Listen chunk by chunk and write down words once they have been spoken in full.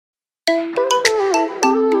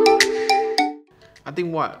I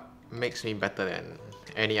think what makes me better than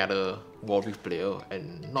any other War Rift player,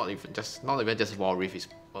 and not even just War Rift, is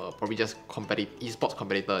probably just esports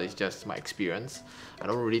competitor, is just my experience. I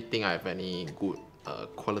don't really think I have any good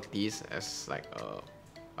qualities as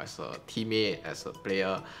as a teammate, as a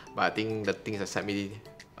player, but I think the things that set me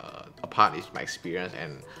apart is my experience,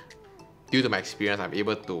 and due to my experience, I've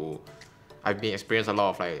been experienced a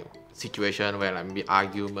lot of like situation where like maybe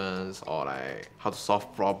arguments or like how to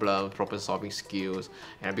solve problems, problem solving skills,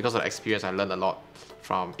 and because of the experience, I learned a lot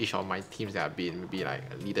from each of my teams that I've been, maybe like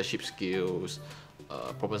leadership skills,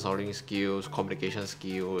 problem solving skills, communication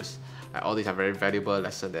skills. Like all these are very valuable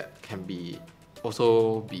lessons that can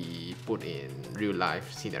also be put in real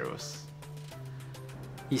life scenarios.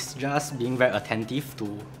 It's just being very attentive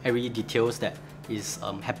to every details that is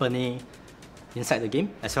happening inside the game,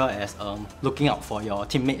 as well as looking out for your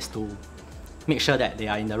teammates to make sure that they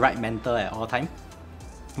are in the right mental at all time.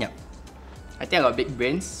 Yeah. I think I got big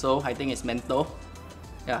brains, so I think it's mental.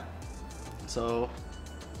 Yeah. So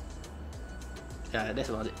yeah, that's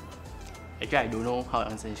about it. Actually, I don't know how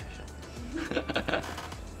to answer this question.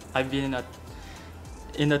 I've been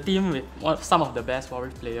in a team with some of the best War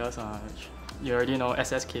Rift players. You already know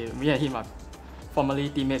SSK. Me and him are formerly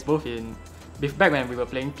teammates, both back when we were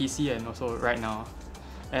playing PC and also right now.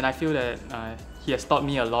 And I feel that he has taught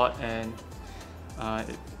me a lot, and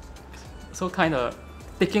so kind of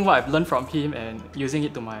taking what I've learned from him and using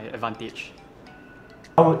it to my advantage.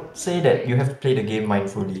 I would say that you have to play the game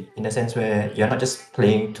mindfully, in the sense where you're not just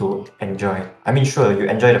playing to enjoy. I mean, sure, you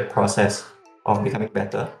enjoy the process of becoming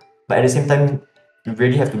better, but at the same time, you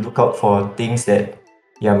really have to look out for things that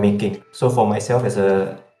you're making. So for myself as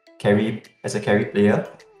a carry player,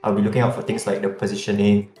 I'll be looking out for things like the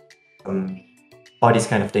positioning, all these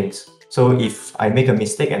kind of things. So if I make a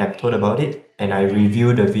mistake and I'm told about it, and I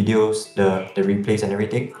review the videos, the replays and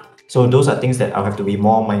everything, so those are things that I'll have to be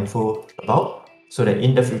more mindful about, so that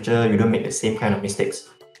in the future you don't make the same kind of mistakes.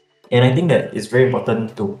 And I think that it's very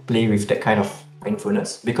important to play with that kind of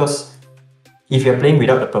mindfulness, because if you're playing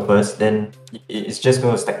without a purpose, then it's just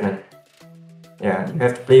going to stagnate. Yeah, you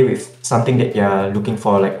have to play with something that you're looking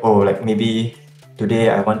for, like, oh, like maybe today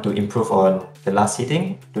I want to improve on the last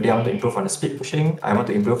hitting, today I want to improve on the split pushing, I want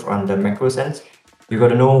to improve on the macro sense. You got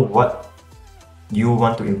to know what you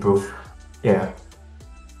want to improve. Yeah.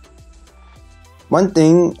 One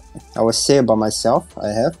thing I would say about myself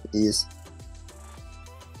I guess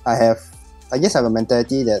I have a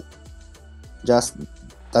mentality that just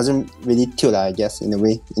doesn't really tilt, I guess, in a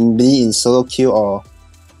way, be in solo queue or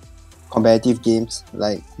competitive games.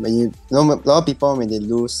 Like when a lot of people, when they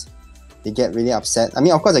lose, they get really upset. I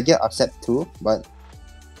mean, of course I get upset too, but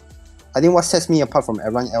I think what sets me apart from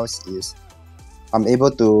everyone else is I'm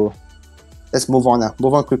able to move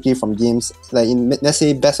on quickly from games. Like let's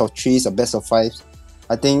say best of 3s or best of 5s.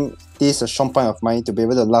 I think this is a strong point of mine to be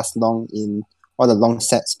able to last long in all the long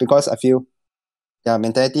sets, because I feel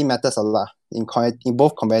mentality matters a lot in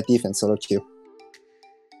both competitive and solo queue.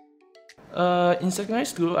 In secondary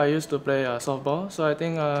school, I used to play softball, so I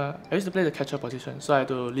think I used to play the catcher position, so I had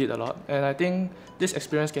to lead a lot. And I think this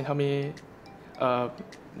experience can help me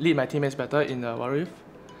lead my teammates better in the War Rift.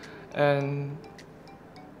 And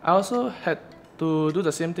I also had to do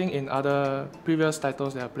the same thing in other previous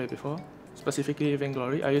titles that I played before, specifically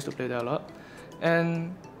Vainglory. I used to play there a lot.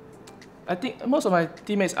 And I think most of my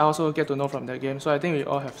teammates I also get to know from that game, so I think we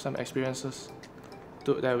all have some experiences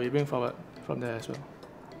that we bring forward from there as well.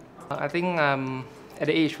 I think I'm at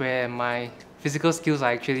the age where my physical skills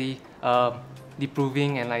are actually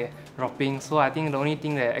improving and like dropping. So I think the only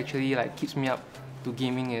thing that actually like keeps me up to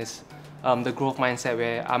gaming is the growth mindset,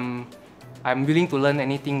 where I'm willing to learn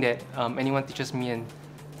anything that anyone teaches me, and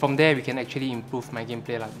from there we can actually improve my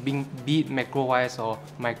gameplay, like be it macro wise or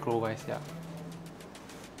micro wise. Yeah.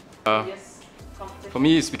 For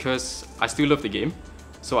me, it's because I still love the game,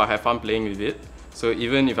 so I have fun playing with it. So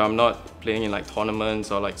even if I'm not playing in like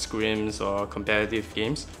tournaments or like scrims or competitive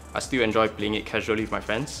games, I still enjoy playing it casually with my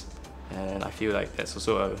friends. And I feel like that's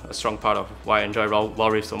also a strong part of why I enjoy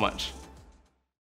War Rift so much.